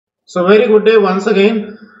So very good day once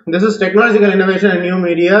again. This is technological innovation and new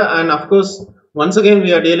media, and of course once again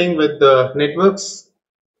we are dealing with the networks.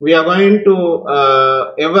 We are going to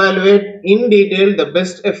evaluate in detail the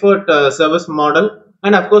best effort service model,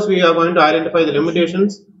 and of course we are going to identify the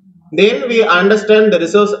limitations. Then we understand the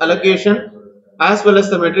resource allocation as well as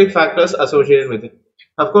the metric factors associated with it.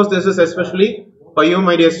 Of course, this is especially for you,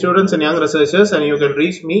 my dear students and young researchers, and you can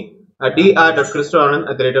reach me at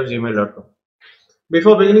dr.christoananth@gmail.com.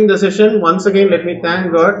 Before beginning the session, once again let me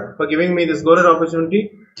thank God for giving me this golden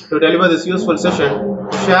opportunity to deliver this useful session,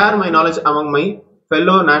 share my knowledge among my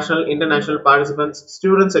fellow national, international participants,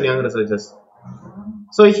 students and young researchers.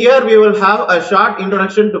 So here we will have a short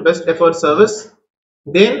introduction to best effort service.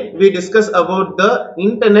 Then we discuss about the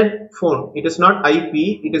internet phone. It is not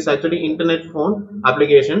IP, it is actually internet phone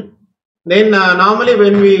application. Then normally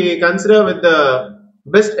when we consider with the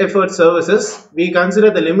best effort services, we consider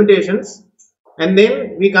the limitations, and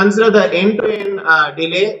then we consider the end-to-end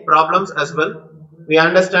delay problems as well. We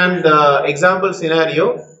understand the example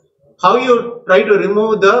scenario, how you try to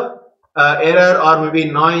remove the error or maybe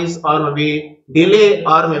noise or maybe delay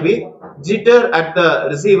or maybe jitter at the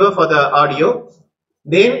receiver for the audio.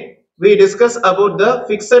 Then we discuss about the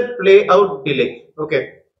fixed play out delay.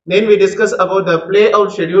 Okay. Then we discuss about the play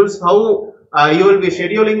out schedules, how you will be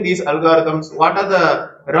scheduling these algorithms, what are the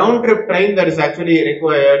round trip time that is actually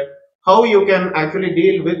required, how you can actually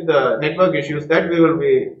deal with the network issues that we will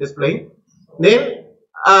be displaying. Then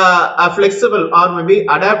a flexible or maybe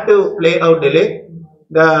adaptive play out delay,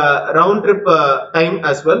 the round trip time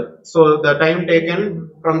as well. So the time taken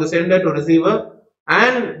from the sender to receiver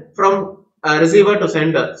and from receiver to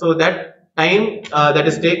sender. So that time that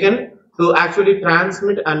is taken to actually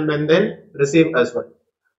transmit and then receive as well.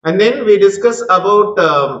 And then we discuss about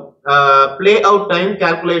play out time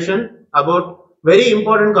calculation, about very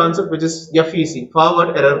important concept which is FEC,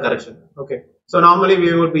 forward error correction. Okay, so normally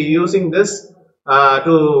we would be using this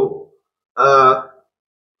to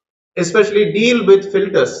especially deal with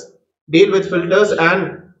filters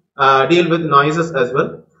and deal with noises as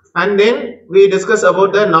well. And then we discuss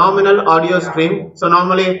about the nominal audio stream. So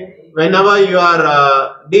normally whenever you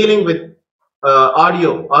are dealing with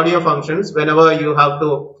audio functions, whenever you have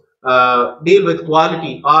to deal with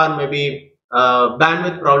quality or maybe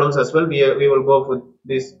bandwidth problems as well, we will go with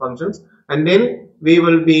these functions. And then we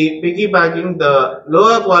will be piggybacking the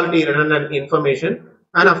lower quality redundant information,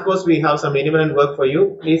 and of course we have some independent work for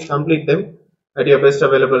you. Please complete them at your best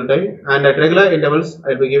available time, and at regular intervals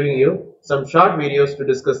I'll be giving you some short videos to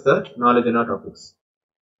discuss the knowledge in our topics.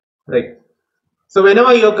 Right. So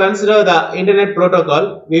whenever you consider the internet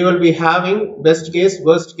protocol, we will be having best case,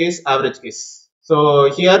 worst case, average case. So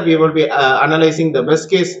here we will be analyzing the best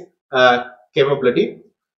case capability.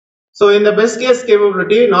 So in the best case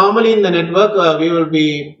capability, normally in the network we will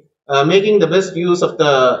be making the best use of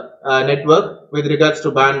the network with regards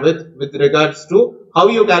to bandwidth, with regards to how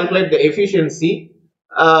you calculate the efficiency,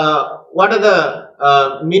 what are the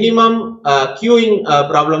minimum queuing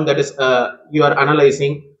problem that is you are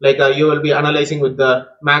analyzing, like you will be analyzing with the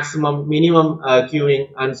maximum, minimum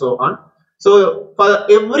queuing and so on. So for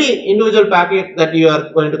every individual packet that you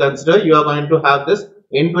are going to consider, you are going to have this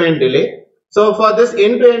end-to-end delay. So for this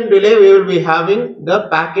end-to-end delay, we will be having the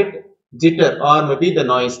packet jitter or maybe the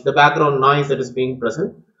noise, the background noise that is being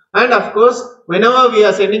present. And of course, whenever we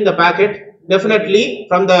are sending the packet, definitely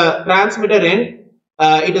from the transmitter end,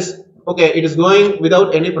 it is okay, it is going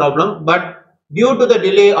without any problem. But due to the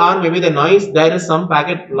delay or maybe the noise, there is some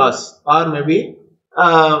packet loss, or maybe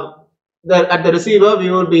at the receiver we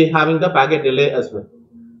will be having the packet delay as well.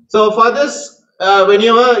 So for this,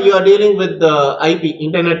 whenever you are dealing with the IP,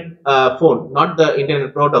 internet phone, not the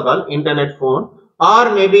internet protocol, internet phone,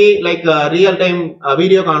 or maybe like real-time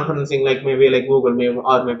video conferencing, like maybe like Google Meet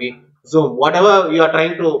or maybe Zoom, whatever you are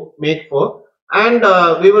trying to make for, and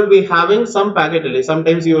we will be having some packet delay.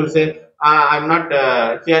 Sometimes you will say, I'm not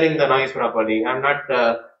hearing the noise properly, I'm not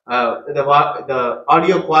the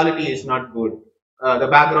audio quality is not good, the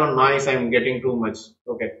background noise I'm getting too much.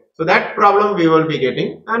 Okay, so that problem we will be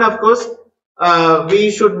getting. And of course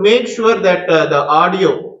we should make sure that the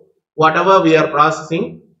audio, whatever we are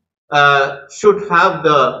processing, should have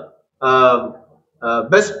the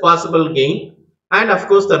best possible gain, and of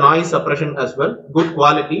course the noise suppression as well, good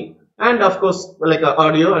quality, and of course like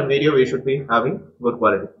audio and video we should be having good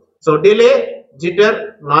quality. So delay,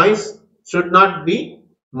 jitter, noise should not be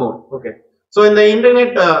more. Okay. So in the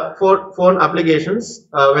internet phone applications,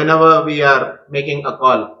 whenever we are making a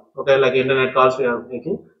call, okay, like internet calls we are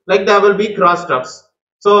making, like there will be crosstalks.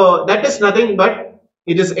 So that is nothing but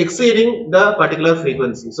it is exceeding the particular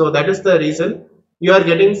frequency. So that is the reason you are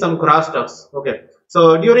getting some crosstalks. Okay. So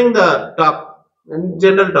during the talk,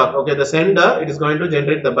 general talk, okay, the sender, it is going to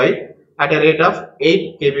generate the byte at a rate of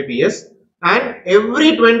 8 kbps, and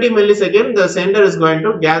every 20 milliseconds the sender is going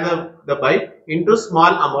to gather the byte into small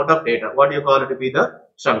amount of data, what you call it to be the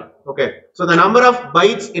chunk. Okay, so the number of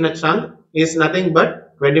bytes in a chunk is nothing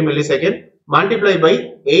but 20 millisecond multiplied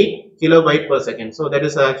by 8 kilobyte per second. So that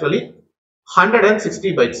is actually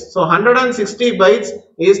 160 bytes. So 160 bytes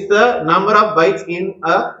is the number of bytes in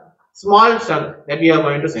a small chunk that we are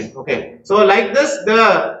going to send. Okay, so like this,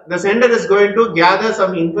 the sender is going to gather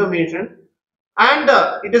some information, and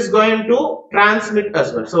it is going to transmit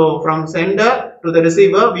as well. So from sender to the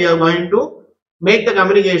receiver, we are going to make the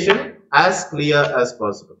communication as clear as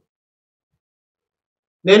possible.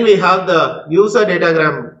 Then we have the user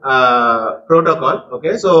datagram protocol.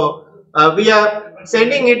 Okay, so we are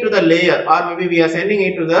sending it to the layer, or maybe we are sending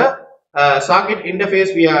it to the socket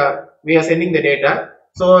interface. We are sending the data.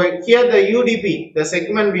 So here the UDP, the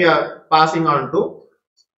segment we are passing on to,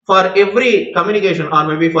 for every communication or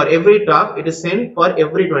maybe for every talk, it is sent for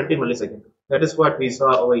every 20 milliseconds. That is what we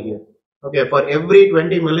saw over here. Okay, for every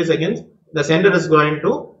 20 milliseconds, the sender is going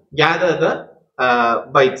to gather the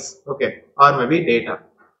bytes, okay, or maybe data.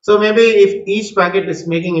 So maybe if each packet is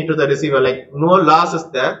making it to the receiver, like no loss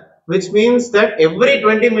is there, which means that every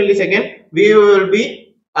 20 milliseconds we will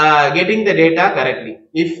be getting the data correctly.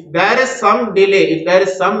 If there is some delay, if there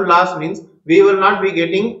is some loss, means we will not be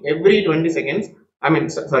getting every 20 seconds. I mean,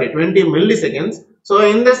 sorry, 20 milliseconds. So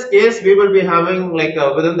in this case, we will be having like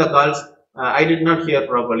within the calls, I did not hear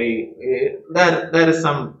properly. There is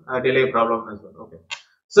some delay problem as well. Okay.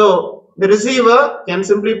 So the receiver can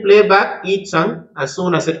simply play back each chunk as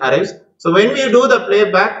soon as it arrives. So when we do the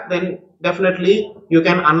playback, then definitely you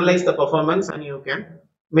can analyze the performance and you can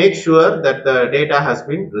make sure that the data has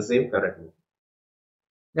been received correctly.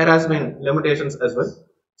 There has been limitations as well.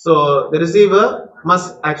 So the receiver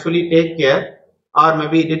must actually take care or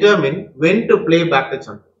maybe determine when to play back the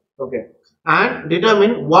chunk, okay, and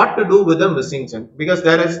determine what to do with the missing chunk, because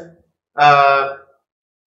there is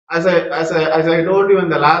as I told you in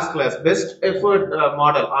the last class, best effort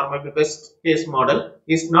model or maybe best case model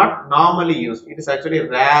is not normally used. It is actually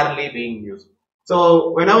rarely being used.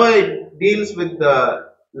 So whenever it deals with the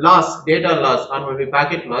loss, data loss or maybe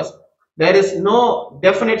packet loss, there is no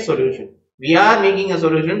definite solution. We are making a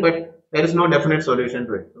solution, but there is no definite solution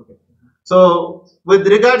to it. Okay. So with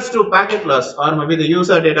regards to packet loss or maybe the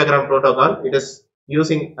user datagram protocol, it is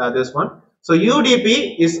using this one. So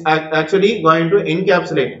UDP is actually going to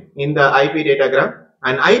encapsulate in the IP datagram,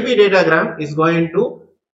 and IP datagram is going to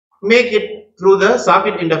make it through the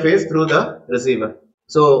socket interface through the receiver.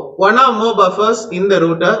 So one or more buffers in the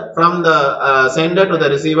router from the sender to the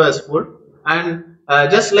receiver is full, and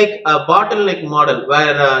just like a bottleneck model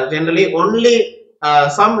where generally only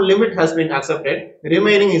some limit has been accepted, the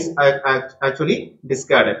remaining is actually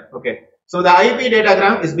discarded. Okay, so the IP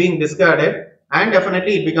datagram is being discarded, and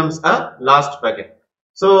definitely it becomes a lost packet.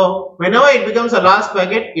 So whenever it becomes a lost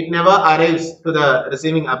packet, it never arrives to the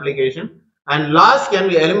receiving application, and loss can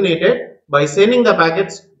be eliminated by sending the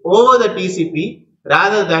packets over the TCP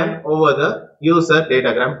rather than over the user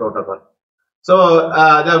datagram protocol. So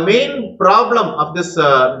the main problem of this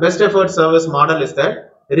best effort service model is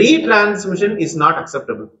that retransmission is not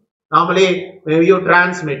acceptable. Normally when you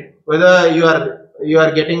transmit, whether you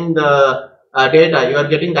are getting the data, you are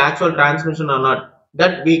getting the actual transmission or not,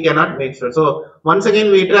 that we cannot make sure. So once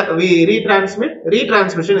again we retransmit.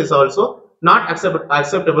 Retransmission is also not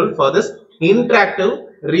acceptable for this interactive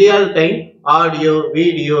real-time audio,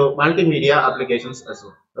 video, multimedia applications as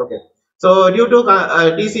well. Okay. So due to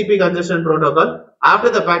TCP congestion protocol, after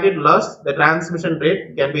the packet loss, the transmission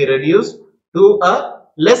rate can be reduced to a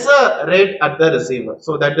lesser rate at the receiver.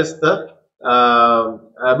 So that is the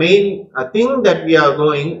main thing that we are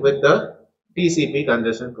going with the TCP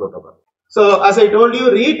congestion protocol. So as I told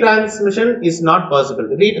you, retransmission is not possible.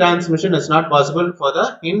 Retransmission is not possible for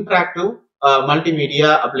the interactive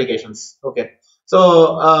multimedia applications. Okay.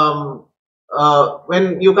 So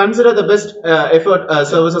when you consider the best effort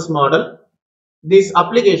services model, these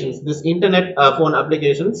applications, this internet phone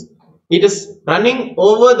applications, it is running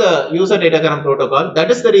over the user datagram protocol.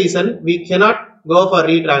 That is the reason we cannot go for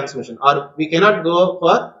retransmission, or we cannot go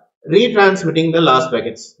for retransmitting the lost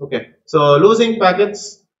packets. Okay, so losing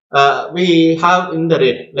packets we have in the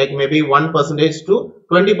rate like maybe 1% to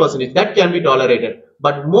 20%, that can be tolerated,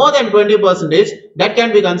 but more than 20% that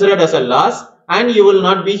can be considered as a loss, and you will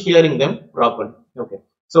not be hearing them properly. Okay,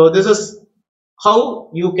 so this is how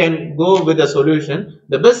you can go with the solution.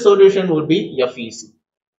 The best solution would be FEC,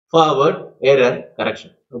 forward error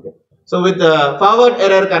correction. Okay, so with the forward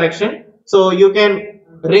error correction, so you can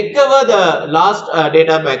recover the lost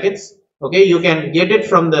data packets. Okay, you can get it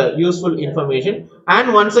from the useful information,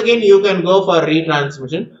 and once again you can go for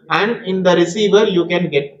retransmission, and in the receiver you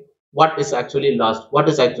can get what is actually lost, what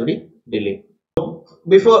is actually delayed.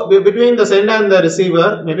 Between the sender and the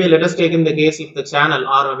receiver, maybe let us take in the case if the channel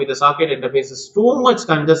or maybe the socket interface is too much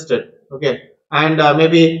congested, okay, and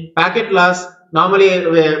maybe packet loss normally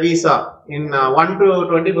we saw in 1 to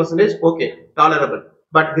 20%, okay, tolerable,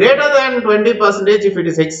 but greater than 20% if it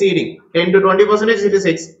is exceeding, 10 to 20% if it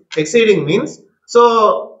is exceeding means,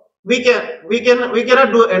 so we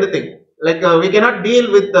cannot do anything, like we cannot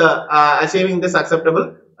deal with achieving this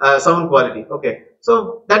acceptable sound quality, okay.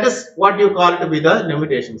 So that is what you call to be the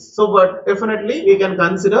limitations. So but definitely we can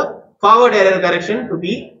consider forward error correction to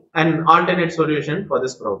be an alternate solution for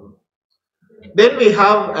this problem. Then we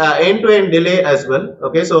have end-to-end delay as well,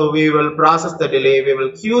 okay. So we will process the delay, we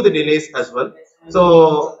will queue the delays as well.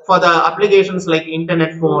 So for the applications like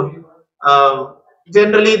internet phone,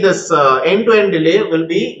 generally this end-to-end delay will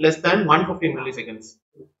be less than 150 milliseconds,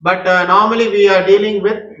 but normally we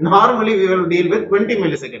will deal with 20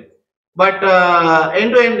 milliseconds, but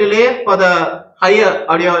end-to-end delay for the higher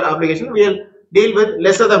audio application we will deal with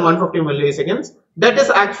lesser than 150 milliseconds. That is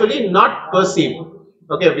actually not perceived,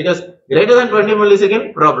 okay, because greater than 20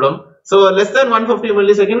 millisecond problem, so less than 150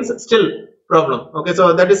 milliseconds still problem, okay.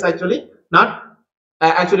 So that is actually not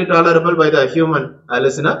actually tolerable by the human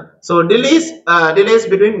listener. So delays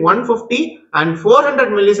between 150 and 400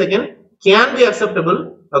 millisecond can be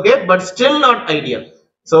acceptable, okay, but still not ideal.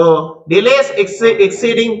 So delays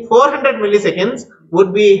exceeding 400 milliseconds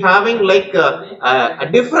would be having like a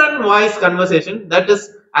different voice conversation, that is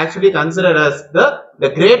actually considered as the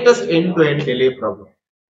greatest end-to-end delay problem.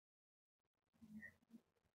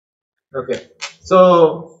 Okay,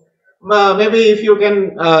 so maybe if you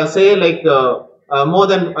can say like more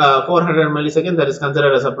than 400 milliseconds, that is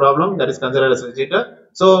considered as a problem, that is considered as a jitter.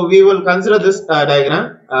 So we will consider this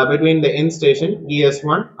diagram between the end station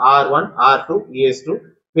ES1, R1, R2, ES2.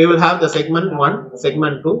 We will have the segment 1,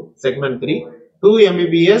 segment 2, segment 3, 2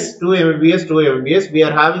 Mbps, 2 Mbps, 2 Mbps. We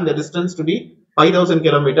are having the distance to be 5000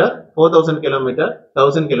 kilometer, 4000 kilometer,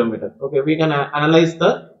 1000 kilometer. Okay, we can analyze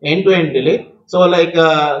the end-to-end delay. So like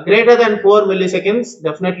greater than 4 milliseconds,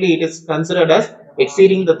 definitely it is considered as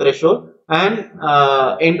exceeding the threshold, and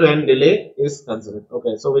end-to-end delay is considered.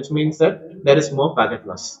 Okay, so which means that there is more packet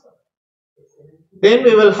loss. Then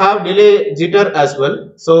we will have delay jitter as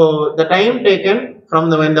well. So the time taken from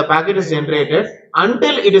when the packet is generated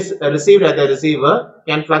until it is received at the receiver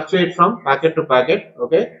can fluctuate from packet to packet.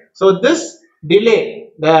 Okay, so this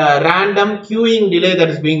delay, the random queuing delay that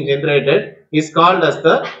is being generated, is called as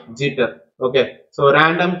the jitter. Okay, so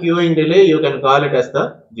random queuing delay, you can call it as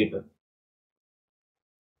the jitter.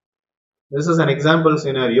 This is an example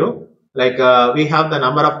scenario, like we have the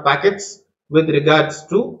number of packets with regards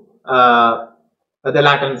to the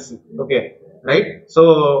latency. Okay, right?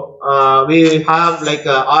 So we have like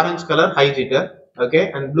orange color high jitter,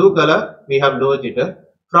 okay, and blue color we have low jitter.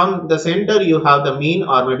 From the center you have the mean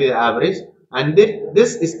or maybe the average, and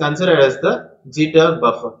this is considered as the jitter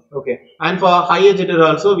buffer. Okay, and for higher jitter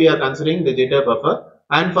also we are considering the jitter buffer,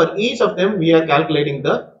 and for each of them we are calculating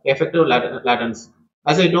the effective latency.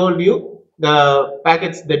 As I told you, the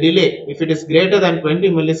packets, the delay, if it is greater than 20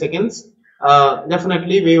 milliseconds,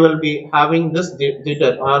 definitely we will be having this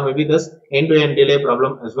jitter or maybe this end-to-end delay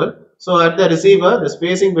problem as well. So at the receiver, the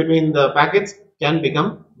spacing between the packets can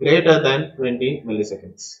become greater than 20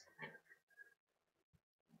 milliseconds.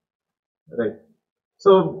 Right.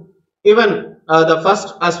 So even the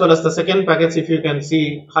first as well as the second packets, if you can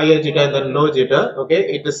see higher jitter and then low jitter,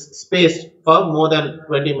 okay, it is spaced for more than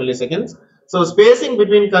 20 milliseconds. So spacing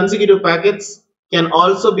between consecutive packets can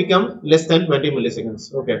also become less than 20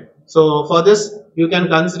 milliseconds. Okay, so for this you can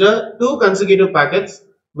consider 2 consecutive packets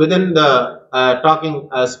within the talking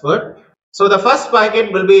spurt. So the first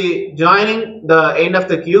packet will be joining the end of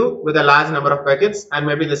the queue with a large number of packets, and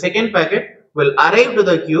maybe the second packet will arrive to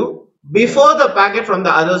the queue before the packet from the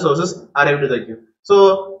other sources arrive to the queue.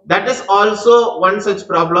 So that is also one such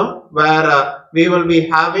problem where we will be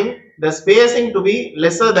having the spacing to be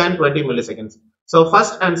lesser than 20 milliseconds. So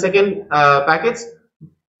first and second packets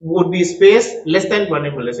would be spaced less than 20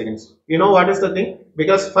 milliseconds. You know what is the thing?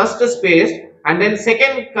 Because first is spaced and then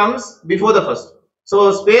second comes before the first.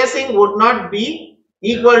 So spacing would not be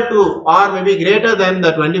equal to or maybe greater than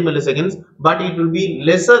the 20 milliseconds, but it will be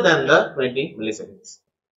lesser than the 20 milliseconds.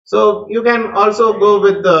 So you can also go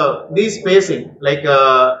with these spacing, like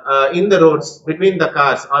in the roads between the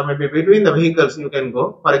cars or maybe between the vehicles you can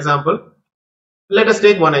go. For example, let us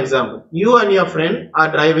take one example. You and your friend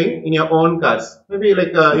are driving in your own cars. Maybe like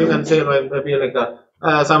you can say maybe like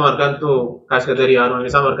Samarkand to Kashgadari or maybe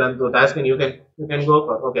Samarkand to Tashkent, you can go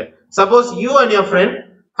for. Okay. Suppose you and your friend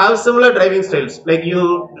have similar driving styles, like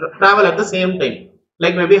you travel at the same time,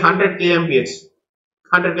 like maybe 100 kmph,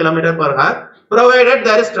 100 kilometer per hour, provided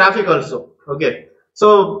there is traffic also. Okay.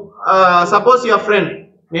 So suppose your friend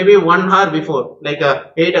maybe 1 hour before, like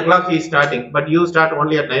 8 o'clock he is starting, but you start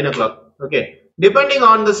only at 9 o'clock. Okay. Depending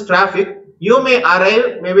on this traffic, you may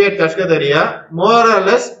arrive maybe at Kashkadaria more or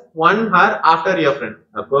less 1 hour after your friend.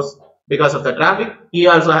 Of course, because of the traffic, he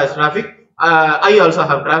also has traffic. I also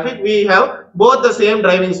have traffic. We have both the same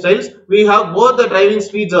driving styles. We have both the driving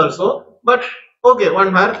speeds also. But okay,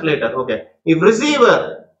 1 hour later. Okay. If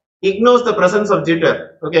receiver ignores the presence of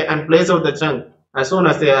jitter, okay, and plays out the chunk as soon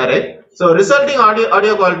as they arrive, so resulting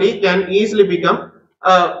audio quality can easily become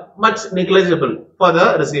much negligible for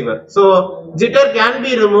the receiver. So jitter can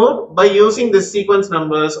be removed by using the sequence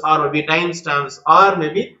numbers or maybe timestamps or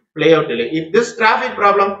maybe playout delay. If this traffic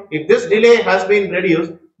problem, if this delay has been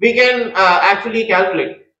reduced, we can actually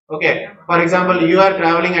calculate. Okay, for example, you are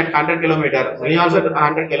traveling at 100 kilometer, we also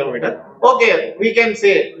 100 kilometer. Okay, we can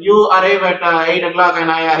say you arrive at 8 o'clock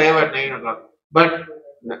and I arrive at 9 o'clock. But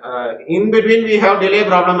in between we have delay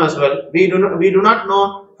problem as well. We do not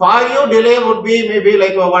know. For you delay would be maybe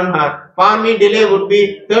like 1 hour. For me delay would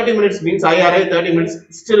be 30 minutes, means I arrive 30 minutes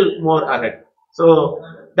still more ahead. So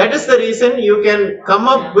that is the reason you can come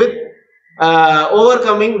up with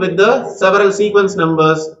overcoming with the several sequence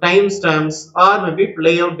numbers, timestamps or maybe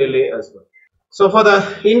playout delay as well. So for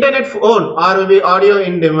the internet phone or maybe audio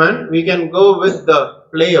in demand, we can go with the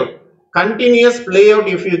playout. Continuous playout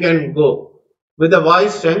if you can go. With the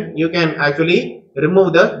voice chunk, you can actually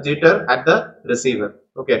remove the jitter at the receiver.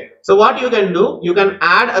 Okay. So what you can do, you can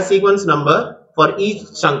add a sequence number for each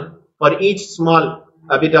chunk, for each small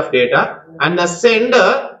bit of data, and the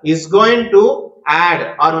sender is going to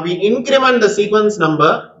add or we increment the sequence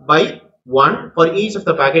number by 1 for each of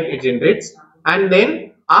the packet it generates, and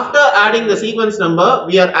then after adding the sequence number,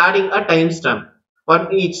 we are adding a timestamp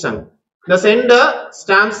for each chunk. The sender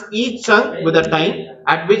stamps each chunk with the time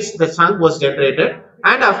at which the chunk was generated,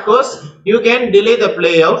 and of course you can delay the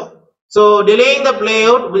playout. So delaying the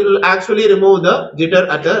playout will actually remove the jitter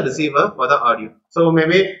at the receiver for the audio. So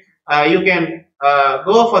maybe you can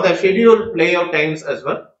go for the scheduled playout times as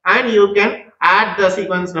well, and you can add the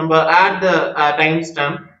sequence number, add the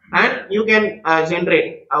timestamp, and you can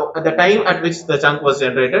generate the time at which the chunk was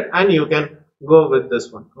generated, and you can go with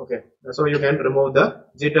this one. Okay, so you can remove the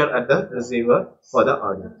jitter at the receiver for the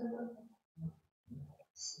audio.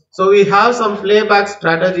 So we have some playback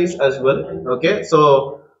strategies as well. Okay,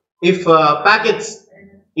 so if packets,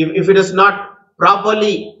 if it is not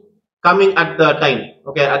properly coming at the time,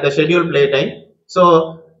 okay, at the scheduled play time,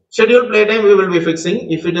 so scheduled play time we will be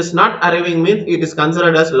fixing. If it is not arriving, means it is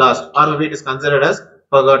considered as lost or maybe it is considered as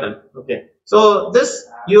forgotten. Okay, so this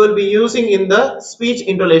you will be using in the speech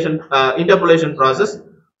interpolation process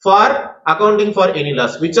for accounting for any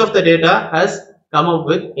loss, which of the data has come up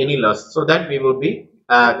with any loss, so that we would be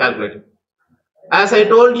calculating. As I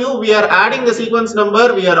told you, we are adding the sequence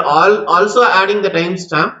number, we are also adding the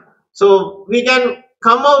timestamp, so we can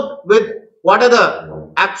come out with what are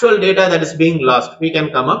the actual data that is being lost. We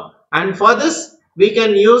can come up, and for this we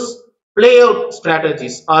can use playout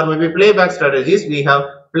strategies or maybe playback strategies. We have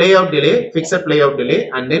playout delay, fixed playout delay,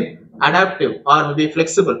 and then adaptive or maybe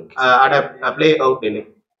flexible playout delay.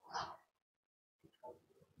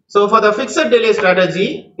 So for the fixed delay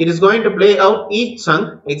strategy, it is going to play out each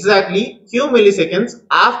chunk exactly few milliseconds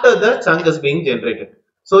after the chunk is being generated.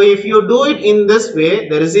 So if you do it in this way,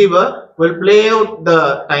 the receiver will play out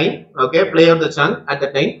the time, okay, play out the chunk at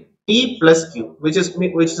the time t plus q, which is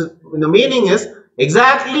the meaning is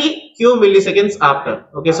exactly few milliseconds after.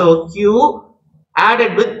 Okay, so q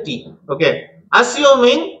added with t. Okay,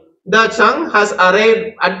 assuming the chunk has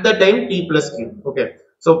arrived at the time t plus q. Okay.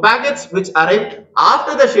 So packets which arrive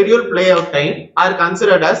after the scheduled playout time are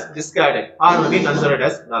considered as discarded or will be considered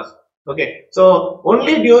as lost. Okay. So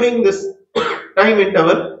only during this time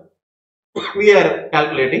interval we are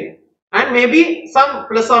calculating, and maybe some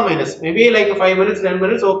plus or minus, maybe like 5 minutes, 10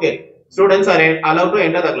 minutes. Okay, students are allowed to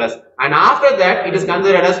enter the class, and after that it is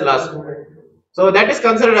considered as lost. So that is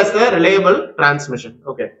considered as the reliable transmission.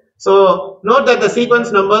 Okay. So note that the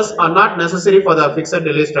sequence numbers are not necessary for the fixed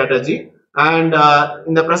delay strategy. And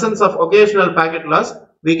in the presence of occasional packet loss,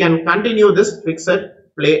 we can continue this fixed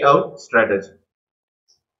playout strategy.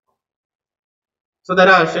 So there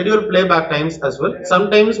are scheduled playback times as well.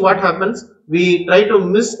 Sometimes what happens, we try to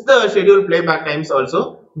miss the scheduled playback times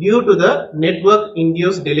also due to the network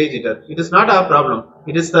induced delay jitter. It is not our problem,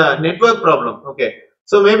 it is the network problem. Okay.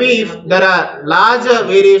 So maybe if there are larger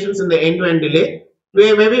variations in the end-to-end delay,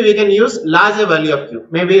 maybe we can use larger value of q.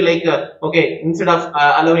 Maybe like okay, instead of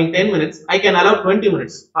allowing 10 minutes, I can allow 20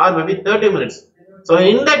 minutes or maybe 30 minutes. So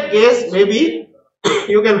in that case, maybe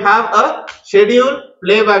you can have a scheduled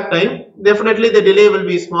playback time. Definitely the delay will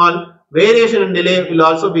be small, variation in delay will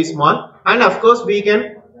also be small, and of course we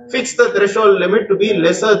can fix the threshold limit to be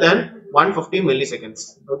lesser than 150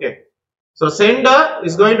 milliseconds. Okay. So sender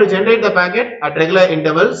is going to generate the packet at regular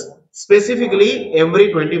intervals, specifically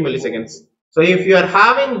every 20 milliseconds. So if you are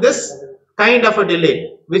having this kind of a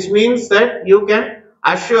delay, which means that you can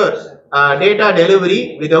assure data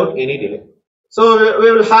delivery without any delay. So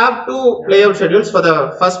we will have two playout schedules for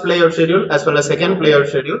the first playout schedule as well as second playout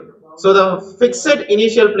schedule. So the fixed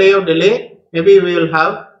initial playout delay, maybe we will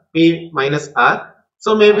have P minus R.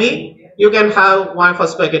 So maybe you can have one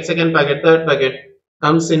first packet, second packet, third packet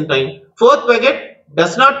comes in time. Fourth packet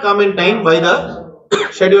does not come in time by the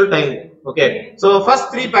schedule time. Okay. So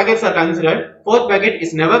first three packets are considered. Fourth packet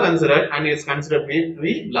is never considered and is considered to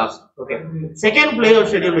be lost. Okay. Second playout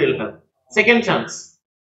schedule we will have. Second chance.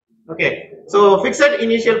 Okay. So fixed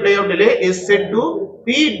initial playout delay is set to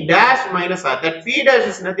P dash minus R. That P dash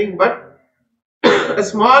is nothing but a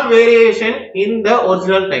small variation in the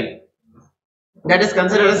original time. That is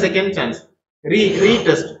considered a second chance.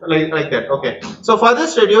 Retest like that. Okay. So for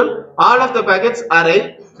this schedule, all of the packets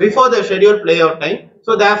arrive before the scheduled playout time.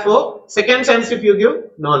 So therefore, second chance if you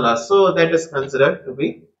give, no loss. So that is considered to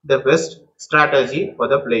be the best strategy for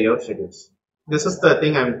the playout schedules. This is the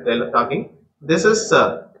thing I am talking. This is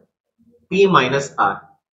P minus R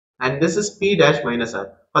and this is P dash minus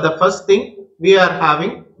R. For the first thing, we are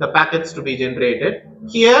having the packets to be generated.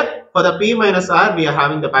 Here for the P minus R, we are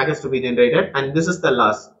having the packets to be generated and this is the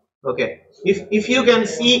loss. Okay. If you can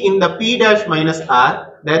see in the P dash minus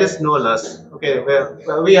R, there is no loss. Okay.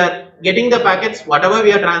 Where we are getting the packets, whatever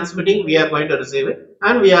we are transmitting, we are going to receive it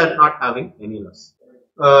and we are not having any loss.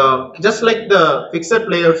 Just like the fixed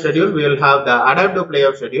playout schedule, we will have the adaptive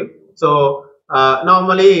playout schedule. So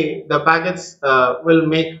normally the packets will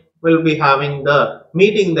be having the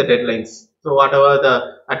meeting the deadlines. So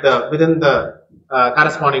whatever within the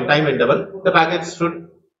corresponding time interval, the packets should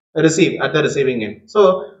receive at the receiving end.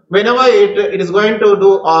 So whenever it is going to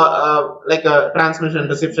do like a transmission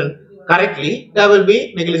reception correctly, there will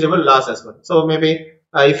be negligible loss as well. So maybe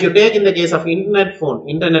if you take in the case of internet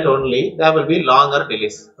only, there will be longer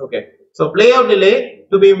delays. Okay. So playout delay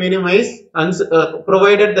to be minimized and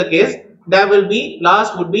provided the case, there will be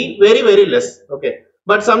loss would be very less. Okay.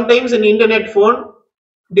 But sometimes in internet phone,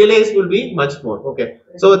 delays will be much more. Okay.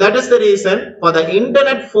 So that is the reason for the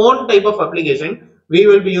internet phone type of application, we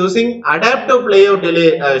will be using adaptive playout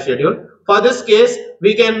delay schedule. For this case,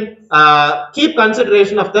 we can keep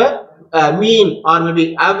consideration of the mean or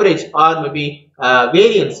maybe average or maybe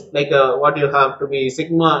variance, like what you have to be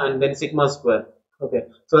sigma and then sigma square. Okay.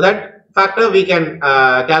 So that factor we can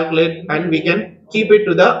calculate and we can keep it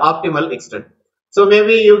to the optimal extent. So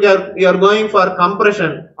maybe you are going for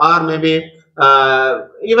compression or maybe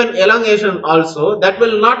even elongation also, that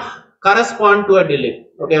will not correspond to a delay.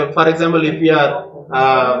 Okay. For example, if you are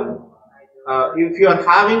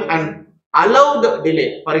having an allowed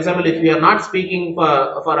delay, for example, if you are not speaking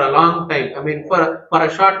for a long time, I mean for a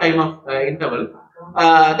short time of interval,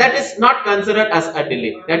 that is not considered as a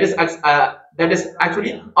delay. That is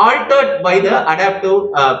actually altered by the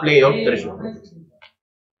adaptive playout threshold.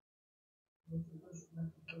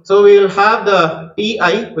 So we will have the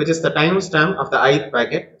Ti, which is the timestamp of the ith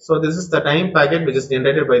packet. So this is the time packet which is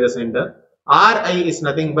generated by the sender. Ri is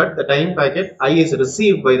nothing but the time packet I is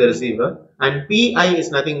received by the receiver, and Pi is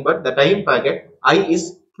nothing but the time packet I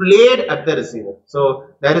is played at the receiver. So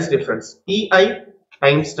there is difference. Ti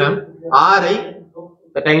timestamp, Ri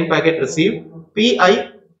the time packet received, Pi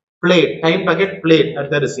played, time packet played at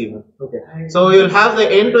the receiver. Okay. So we will have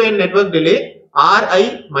the end-to-end network delay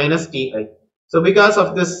Ri minus Ti. So because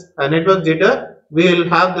of this network jitter, we will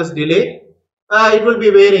have this delay. It will be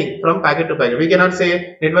varying from packet to packet. We cannot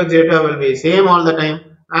say network jitter will be same all the time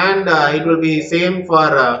and it will be same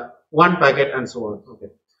for one packet and so on. Okay.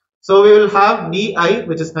 So we will have Di,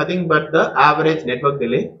 which is nothing but the average network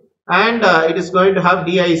delay, and it is going to have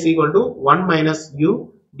Di is equal to 1 minus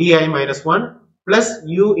U Di minus 1 plus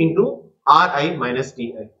U into Ri minus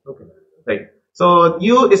Ti. Okay. Right. So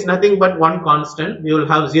U is nothing but one constant. We will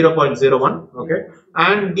have 0.01. Okay.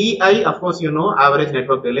 And Di, of course, you know, average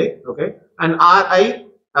network delay. Okay. And Ri,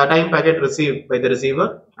 time packet received by the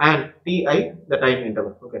receiver, and Ti, the time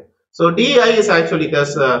interval. Okay. So Di is actually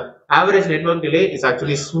this average network delay is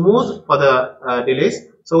actually smooth for the delays.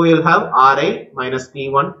 So we will have Ri minus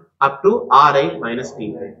T1 up to Ri minus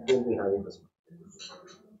Ti. We will be having this one.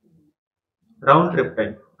 Round trip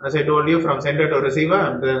time. as I told you, from sender to receiver,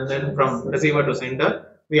 and then from receiver to sender,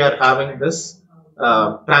 we are having this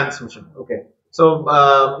transmission. Okay,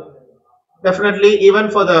 so definitely, even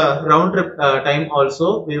for the round trip time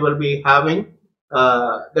also, we will be having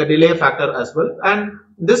the delay factor as well. And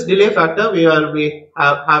this delay factor we will be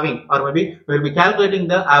having, or maybe we will be calculating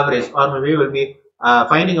the average, or maybe we will be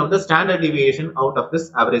finding out the standard deviation out of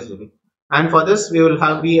this average delay. And for this, we will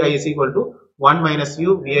have Vi is equal to 1 minus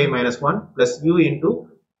U, Vi minus 1 plus U into,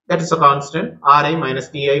 that is a constant, Ri minus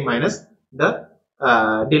Ti minus the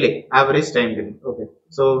delay, average time delay. Okay.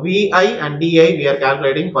 So Vi and Di we are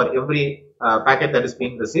calculating for every packet that is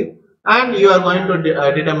being received, and you are going to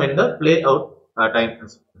determine the play out time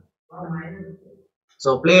as well.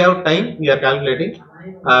 So play out time we are calculating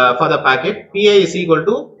for the packet. Pi is equal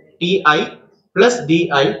to Ti plus Di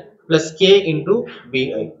plus K into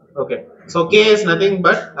Vi. Okay. So K is nothing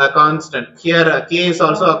but a constant. Here K is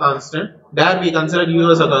also a constant. There we consider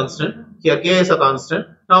U as a constant. Here K is a constant.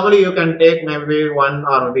 Normally you can take maybe 1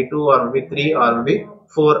 or maybe 2 or maybe 3 or maybe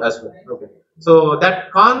 4 as well. Okay. So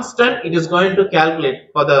that constant it is going to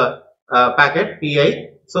calculate for the packet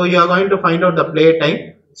Pi. So you are going to find out the play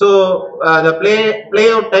time. So the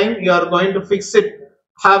play out time you are going to fix it,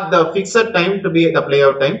 have the fixed time to be the play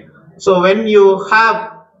out time. So when you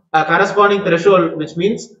have a corresponding threshold, which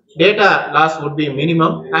means data loss would be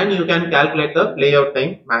minimum, and you can calculate the play out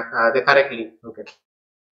time correctly. Okay.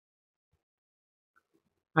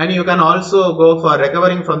 And you can also go for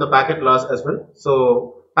recovering from the packet loss as well.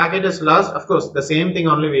 So packet is lost, of course the same thing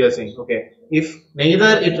only we are saying. Okay, if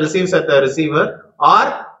neither it receives at the receiver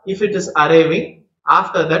or if it is arriving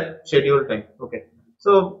after that scheduled time. Okay,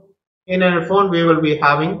 so in a phone we will be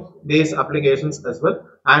having these applications as well,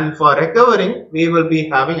 and for recovering we will be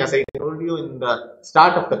having, as I told you in the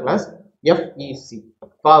start of the class, FEC,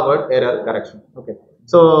 forward error correction. Okay,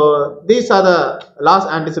 so these are the loss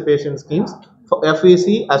anticipation schemes for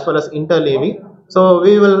FEC as well as interleaving. So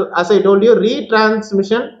we will, as I told you,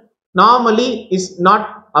 retransmission normally is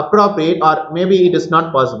not appropriate, or maybe it is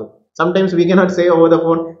not possible. Sometimes we cannot say over the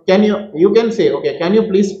phone, you can say, okay, can you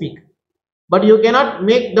please speak, but you cannot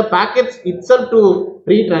make the packets itself to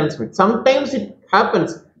retransmit. Sometimes it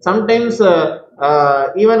happens. Sometimes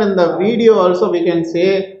even in the video also we can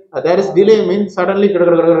say there is delay, means suddenly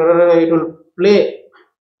it will play.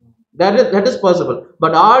 That is possible,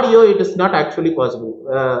 but audio it is not actually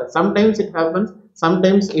possible. Sometimes it happens,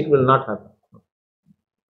 sometimes it will not happen.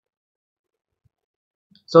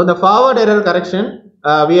 So the forward error correction,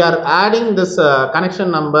 we are adding this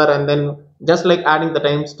connection number, and then just like adding the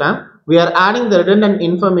timestamp, we are adding the redundant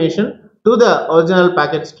information to the original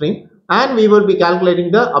packet stream, and we will be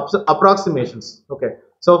calculating the approximations. Okay,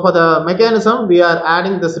 so for the mechanism we are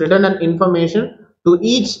adding this redundant information to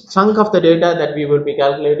each chunk of the data that we will be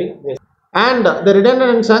calculating. And the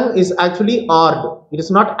redundant chunk is actually ORed. It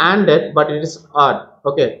is not ANDed, but it is ORed.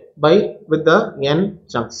 Okay, with the n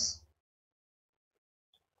chunks.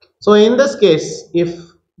 So in this case, if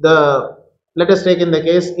let us take in the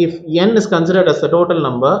case if n is considered as the total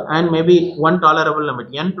number and maybe one tolerable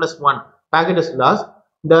limit, n plus 1 packet is lost,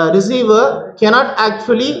 the receiver cannot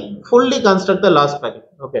actually fully construct the lost packet.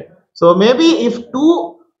 Okay, so maybe if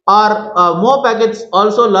 2 or more packets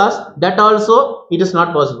also lost, that also it is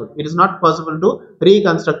not possible. It is not possible to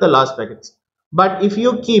reconstruct the lost packets. But if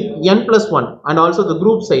you keep n plus 1 and also the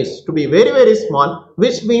group size to be very small,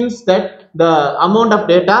 which means that the amount of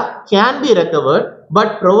data can be recovered,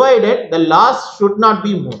 but provided the loss should not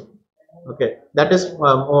be more. Okay, that is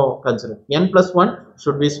more considered. N plus 1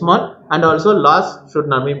 should be small, and also loss should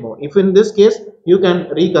not be more. If in this case you can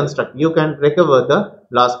reconstruct, you can recover the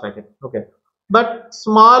lost packet. Okay, but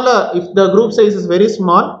smaller, if the group size is very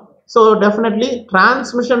small, so definitely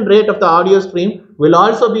transmission rate of the audio stream will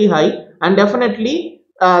also be high, and definitely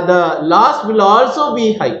the loss will also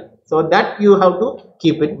be high. So that you have to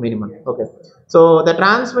keep it minimum. Okay, so the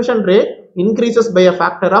transmission rate increases by a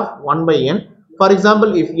factor of 1 by n. For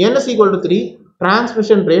example, if n is equal to 3,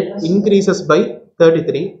 transmission rate increases by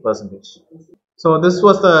 33%. So this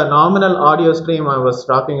was the nominal audio stream I was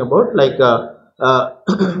talking about. Like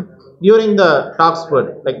during the talk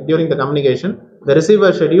spurt, like during the communication, the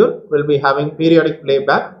receiver schedule will be having periodic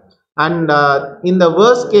playback, and in the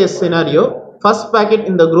worst case scenario, first packet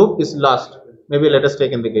in the group is lost. Maybe let us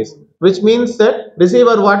take in the case, which means that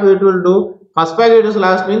receiver what it will do, first packet is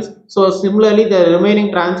lost means, so similarly the remaining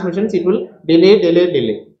transmissions it will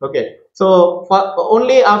delay. Okay, so for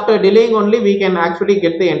only after delaying only we can actually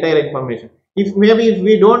get the entire information. If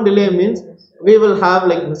we don't delay means we will have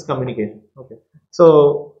like miscommunication. Okay,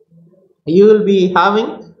 so you will be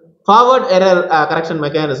having forward error correction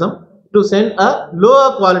mechanism. to send a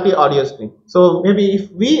lower quality audio stream. So maybe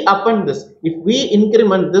if we append this, if we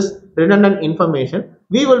increment this redundant information,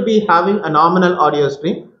 we will be having a nominal audio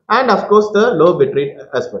stream and of course the low bitrate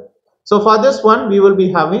as well. So for this one, we will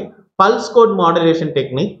be having pulse code modulation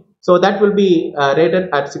technique. So that will be rated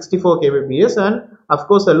at 64 kbps, and of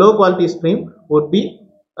course the low quality stream would be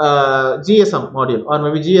GSM module or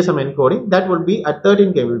maybe GSM encoding, that will be at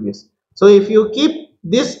 13 kbps. So if you keep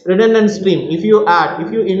this redundant stream, if you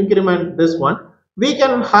increment this one, we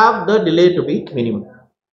can have the delay to be minimum.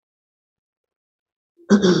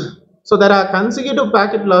 So there are consecutive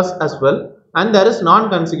packet loss as well, and there is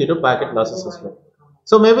non-consecutive packet losses as well.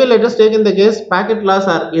 So maybe let us take in the case packet loss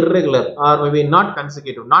are irregular or maybe not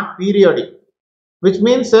consecutive, not periodic, which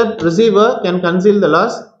means that receiver can conceal the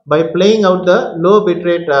loss by playing out the low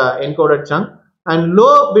bitrate encoded chunk, and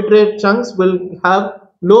low bitrate chunks will have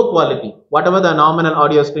low quality. Whatever the nominal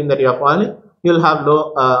audio stream that you are following, you will have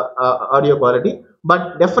low audio quality.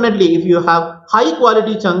 But definitely if you have high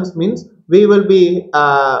quality chunks, means we will be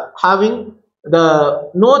having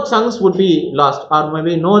the no chunks would be lost, or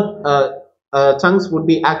maybe no chunks would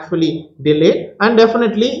be actually delayed, and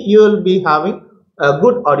definitely you will be having a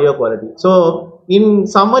good audio quality. So in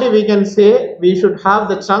summary, we can say we should have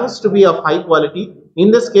the chunks to be of high quality.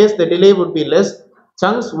 In this case, the delay would be less,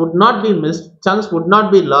 chunks would not be missed, chunks would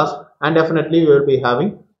not be lost, and definitely we will be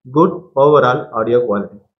having good overall audio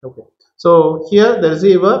quality. Okay. So here the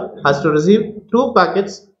receiver has to receive 2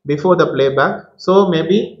 packets before the playback. So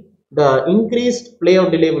maybe the increased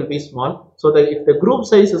playout delay will be small. So that if the group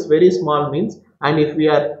size is very small means, and if we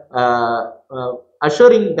are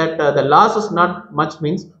assuring that the loss is not much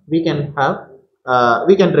means, we can have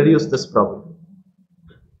we can reduce this problem.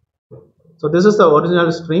 So this is the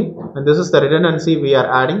original stream, and this is the redundancy we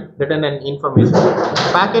are adding, redundant information.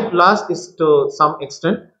 Packet loss is to some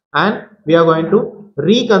extent, and we are going to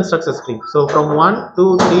reconstruct the stream. So from 1,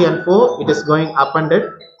 2, 3 and 4, it is going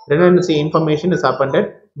appended. Redundancy information is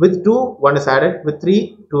appended. With 2, 1 is added. With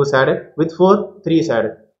 3, 2 is added. With 4, 3 is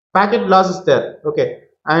added. Packet loss is there. Okay.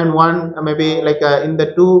 And 1 maybe like in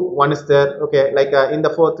the 2, 1 is there. Okay. Like in the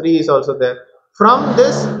 4, 3 is also there. From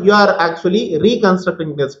this, you are actually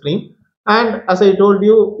reconstructing the stream. And as I told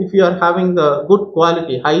you, if you are having the good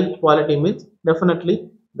quality, high quality means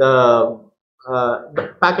definitely the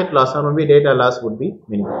packet loss or maybe data loss would be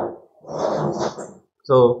minimal.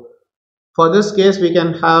 So for this case, we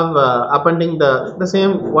can have appending the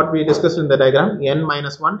same what we discussed in the diagram,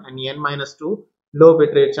 n-1 and n-2 low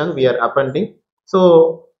bitrate chunk we are appending.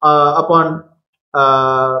 So upon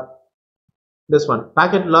this one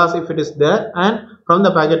packet loss, if it is there, and from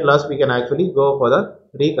the packet loss we can actually go for the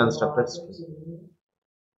reconstructed stream.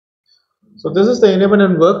 So this is the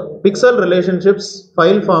independent work: pixel relationships,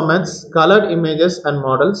 file formats, colored images and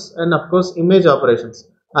models, and of course image operations,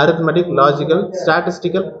 arithmetic, logical,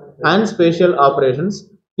 statistical and spatial operations.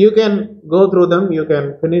 You can go through them, you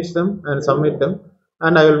can finish them and submit them,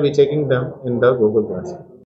 and I will be checking them in the Google Classroom.